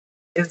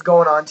Is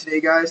going on today,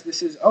 guys?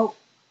 This is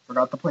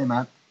forgot the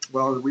playmat.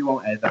 Well, we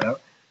won't edit that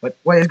out. But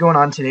what is going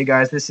on today,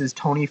 guys? This is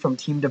Tony from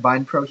Team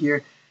Divine Pro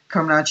here,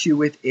 coming at you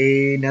with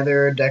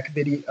another deck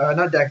video,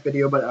 not deck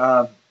video,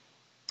 but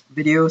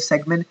video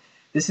segment.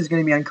 This is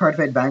going to be on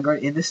Cardfight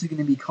Vanguard, and this is going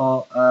to be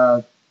called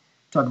talk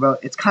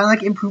about. It's kind of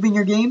like improving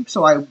your game,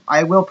 so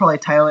I will probably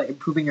title it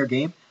 "Improving Your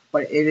Game,"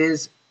 but it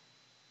is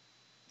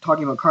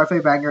talking about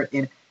Cardfight Vanguard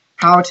and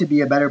how to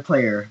be a better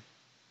player.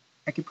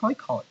 I could probably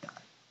call it that.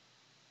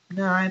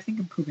 No, I think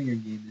improving your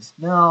game is...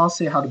 No, I'll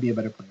say how to be a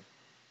better player.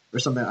 Or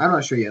something. I'm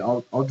not sure yet.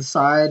 I'll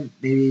decide.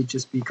 Maybe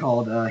just be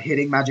called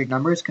hitting magic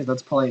numbers, because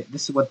that's probably...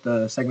 This is what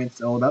the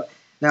segment's all about.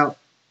 Now,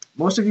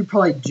 most of you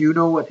probably do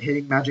know what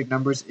hitting magic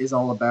numbers is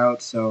all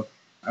about, so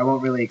I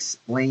won't really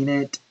explain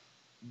it.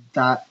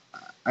 That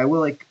I will,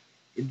 like...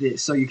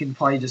 So you can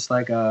probably just,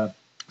 like,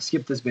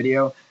 skip this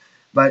video.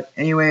 But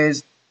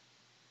anyways,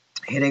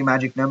 hitting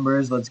magic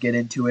numbers, let's get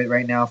into it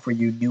right now for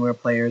you newer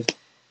players,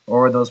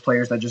 or those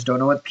players that just don't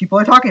know what people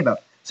are talking about.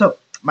 So,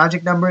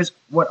 magic numbers,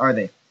 what are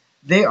they?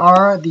 They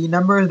are the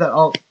numbers that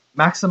all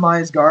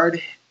maximize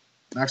guard,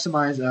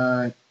 maximize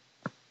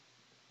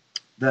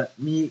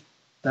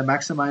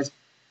maximize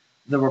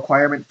the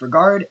requirement for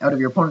guard out of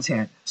your opponent's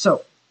hand.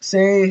 So,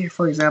 say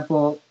for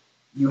example,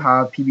 you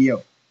have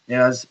PBO. It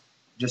has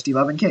just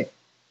 11k,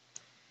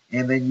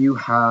 and then your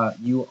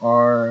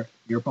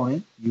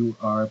opponent. You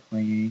are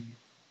playing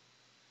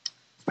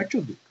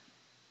Spectral Duke,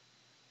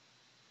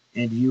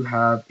 and you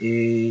have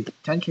a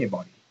 10k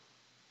body.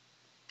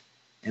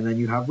 And then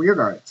you have rear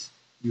guards.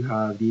 You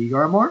have the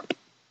Garmor,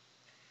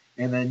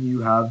 and then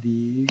you have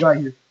the guy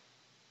here.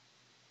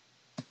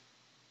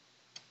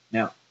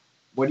 Now,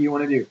 what do you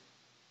want to do?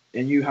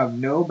 And you have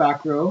no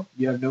back row,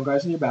 you have no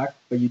guys in your back,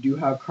 but you do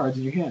have cards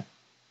in your hand.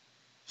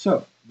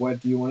 So,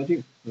 what do you want to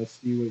do? Let's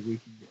see what we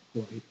can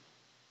pull here.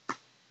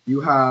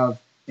 You have,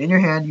 in your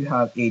hand, you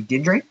have a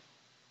Dindrain,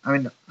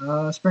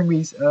 Spring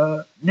Breeze,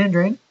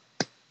 Nindrain,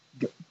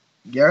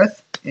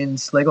 Gareth, and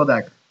Slagle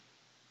Dagger.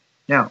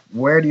 Now,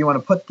 where do you want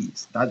to put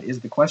these? That is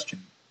the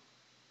question.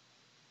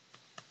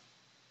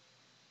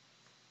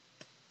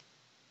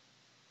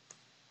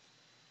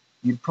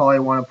 You'd probably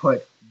want to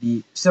put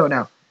the... So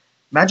now,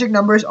 magic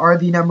numbers are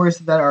the numbers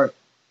that are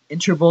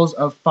intervals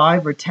of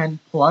 5 or 10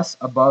 plus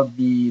above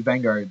the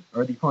Vanguard,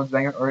 or the opponent's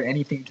Vanguard, or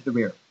anything to the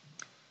rear.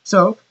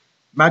 So,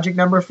 magic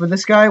number for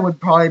this guy would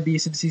probably be,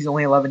 since he's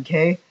only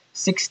 11k,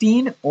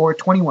 16 or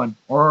 21,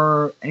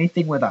 or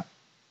anything with that.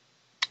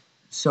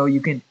 So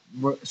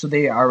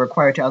they are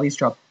required to at least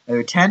drop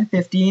either 10,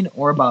 15,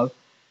 or above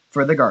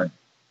for the guard.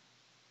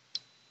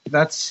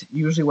 That's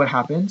usually what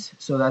happens,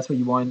 so that's what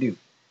you want to do.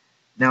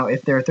 Now,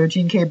 if they're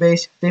 13k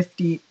base,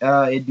 50,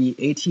 it'd be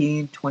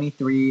 18,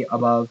 23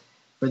 above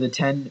for the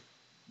 10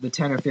 or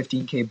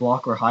 15k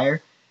block or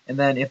higher. And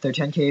then if they're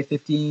 10k,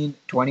 15,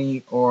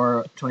 20,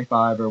 or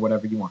 25, or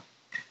whatever you want.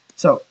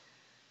 So,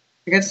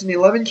 against an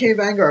 11k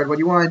Vanguard, what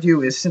you want to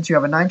do is, since you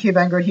have a 9k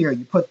Vanguard here,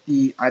 you put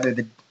either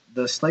the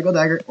Slagle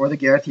Dagger or the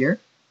Gareth here,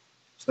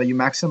 so that you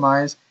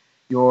maximize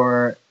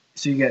your...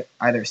 So you get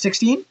either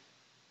 16,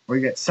 or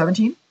you get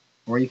 17,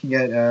 or you can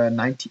get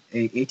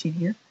 18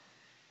 here.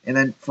 And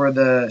then for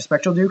the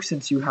Spectral Duke,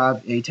 since you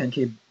have a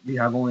 10k, you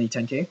have only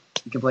 10k,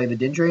 you can play the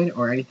Dindrain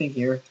or anything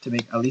here to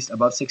make at least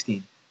above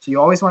 16. So you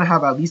always want to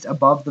have at least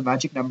above the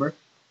magic number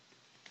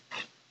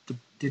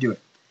to do it.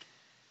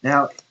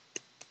 Now,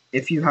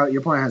 if your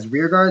opponent has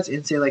rear guards,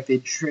 and say like they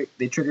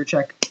trigger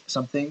check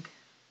something,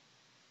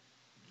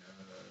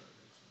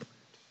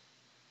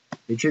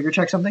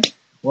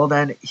 well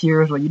then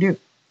here's what you do.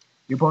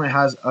 Your opponent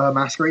has a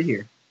Masquerade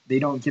here. They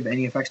don't give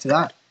any effects to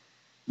that.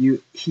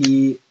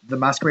 The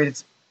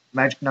Masquerade's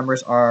magic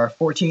numbers are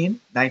 14,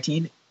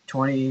 19,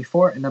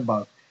 24, and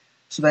above.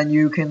 So then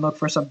you can look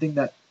for something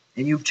that,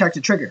 and you've checked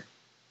a trigger.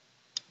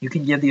 You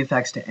can give the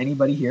effects to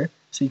anybody here.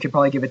 So you could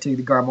probably give it to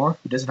the Garmor,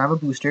 who doesn't have a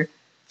booster.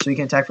 So you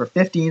can attack for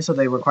 15, so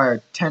they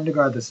require 10 to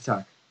guard this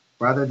attack.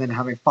 Rather than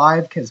having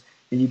 5, because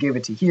if you gave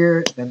it to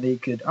here, then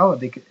it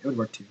would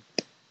work too.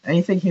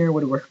 Anything here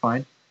would work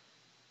fine.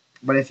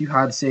 But if you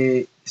had,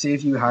 say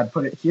if you had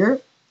put it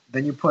here,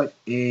 then you put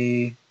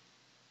say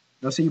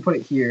you put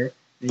it here,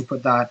 then you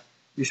put that.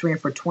 You're swinging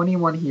for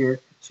 21 here,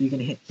 so you can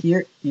hit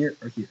here, here,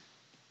 or here.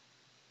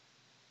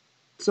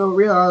 So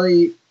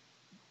really,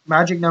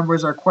 magic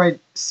numbers are quite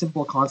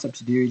simple concept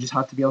to do. You just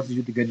have to be able to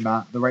do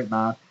the right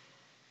math.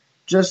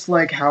 Just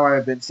like how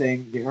I've been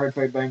saying, the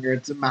Cardfight Vanguard,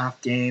 it's a math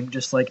game,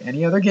 just like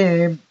any other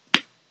game.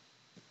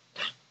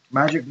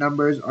 Magic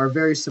numbers are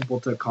very simple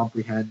to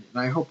comprehend,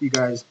 and I hope you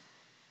guys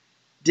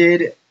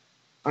did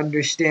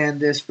understand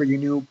this for you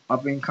new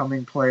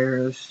up-and-coming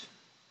players.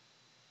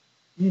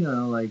 You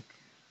know, like,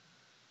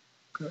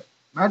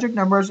 magic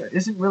numbers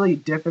isn't really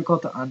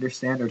difficult to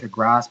understand or to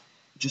grasp.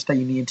 It's just that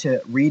you need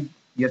to read.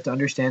 You have to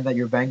understand that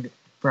your Vanguard,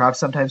 perhaps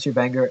sometimes your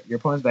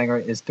opponent's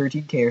Vanguard is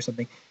 13k or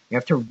something. You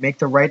have to make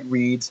the right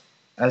reads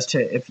as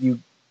to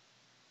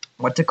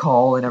what to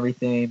call and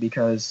everything,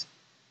 because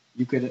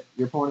your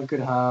opponent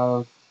could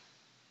have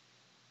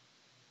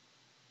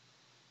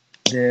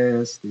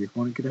this, the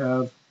opponent could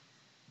have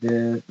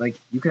like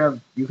you could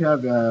have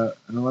an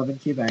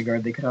 11K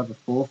Vanguard. They could have a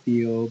full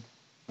field.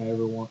 If I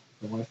want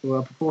to fill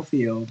up a full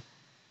field,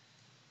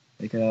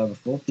 they could have a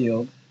full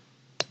field,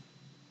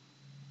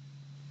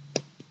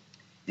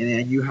 and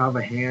then you have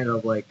a hand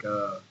of like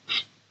I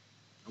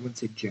wouldn't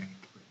say jank,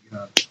 but you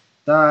have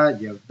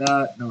that. You have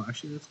that. No,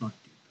 actually, let's not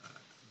do that.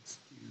 Let's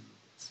do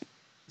this.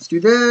 Let's do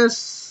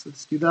this.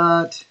 Let's do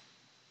that.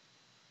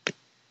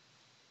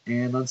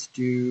 And let's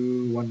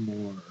do one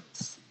more.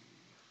 Let's see.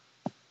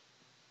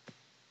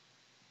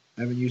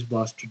 I haven't used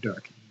Blaster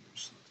Dark in here,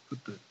 so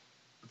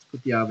let's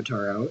put the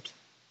avatar out.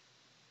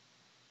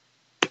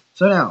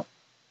 So now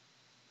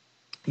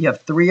you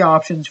have 3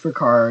 options for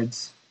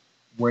cards.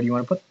 Where do you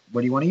want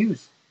to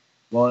use?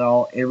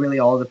 Well, it really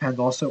all depends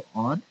also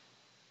on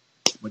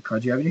what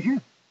cards you have in your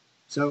hand.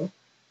 So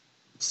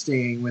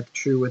staying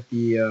true with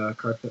the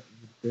card with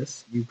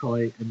this, you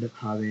probably end up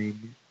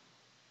having,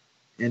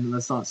 and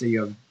let's not say you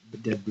have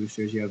dead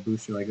boosters. You have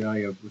booster like that.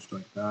 You have booster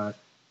like that.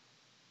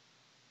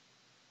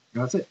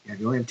 That's it. Yeah,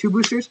 you only have 2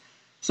 boosters.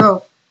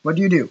 So what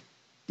do?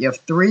 You have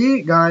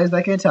 3 guys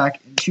that can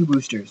attack and 2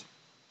 boosters.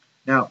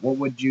 Now, what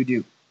would you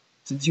do?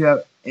 Since you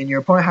have, and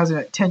your opponent has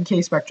a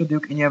 10K Spectral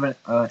Duke and you have an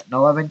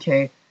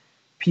 11K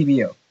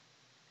PBO,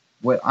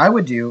 what I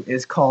would do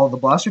is call the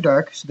Blaster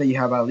Dark so that you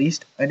have at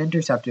least an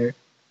Interceptor.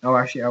 Oh,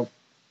 actually,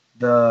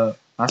 the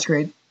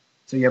Masquerade.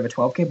 So you have a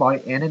 12K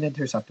body and an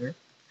Interceptor.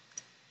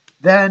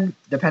 Then,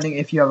 depending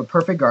if you have a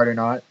Perfect Guard or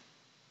not,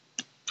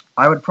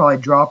 I would probably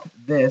drop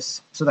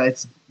this so that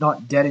it's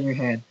not dead in your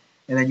hand,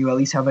 and then you at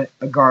least have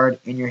a guard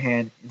in your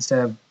hand instead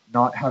of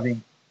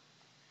having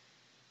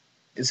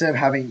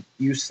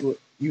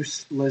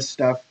useless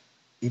stuff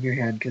in your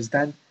hand, because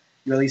then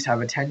you at least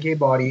have a 10K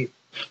body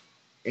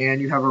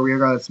and you have a rear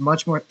guard that's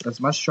much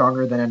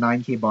stronger than a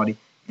 9K body,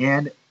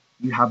 and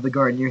you have the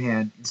guard in your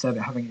hand instead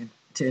of having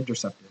to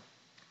intercept it.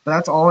 But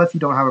that's all if you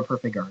don't have a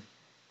perfect guard.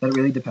 That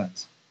really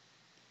depends.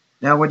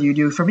 Now, what do you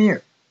do from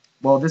here?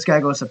 Well, this guy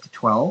goes up to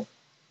 12.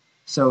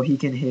 So he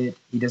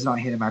does not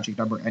hit a magic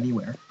number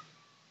anywhere.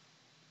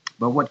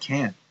 But what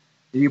can?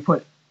 If you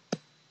put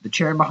the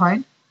chair in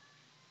behind,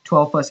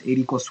 12 plus 8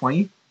 equals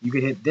 20. You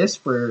could hit this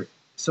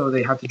so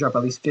they have to drop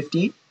at least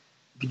 15.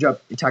 You can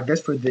attack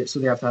this for this, so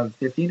they have to have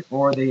 15,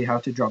 or they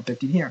have to drop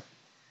 15 here.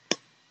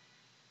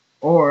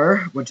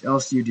 Or what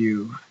else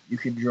do? You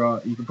can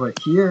put it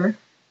here,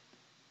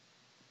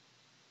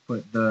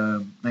 put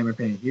the Nightmare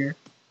Painting here,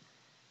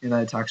 and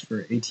that attacks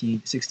for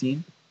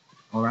 16.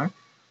 Alright.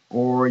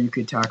 Or you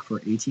could attack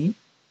for 18.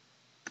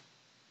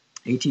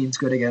 18 is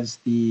good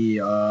against the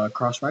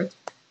Crossfight.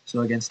 So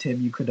against him,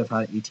 you could have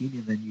had 18,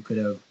 and then you could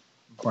have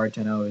acquired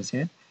 10 out of his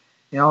hand.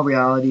 In all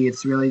reality,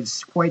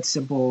 it's quite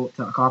simple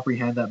to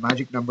comprehend that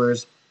magic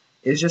numbers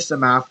is just a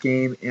math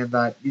game, and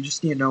that you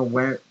just need to know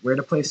where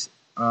to place,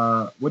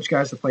 which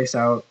guys to place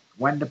out,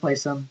 when to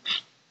place them,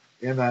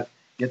 and that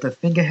you have to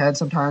think ahead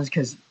sometimes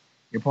because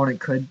your opponent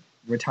could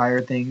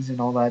retire things and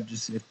all that,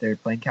 just if they're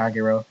playing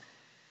Kagero.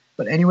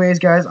 But anyways,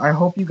 guys, I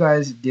hope you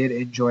guys did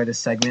enjoy this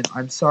segment.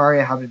 I'm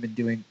sorry I haven't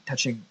been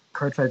touching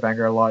Cardfight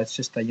Vanguard a lot. It's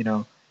just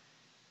that,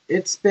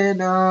 it's been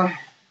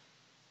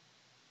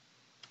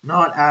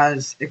not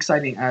as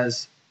exciting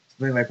as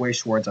something like Way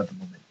Schwartz at the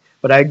moment.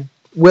 But I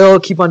will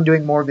keep on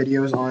doing more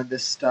videos on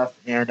this stuff,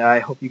 and I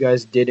hope you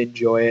guys did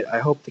enjoy it. I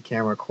hope the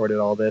camera recorded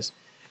all this.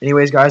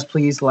 Anyways, guys,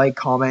 please like,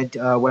 comment,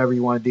 whatever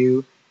you want to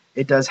do.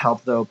 It does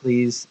help, though.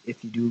 Please,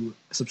 if you do,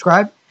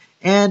 subscribe.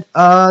 And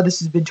this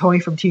has been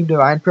Tony from Team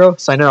Divine Pro,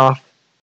 signing off.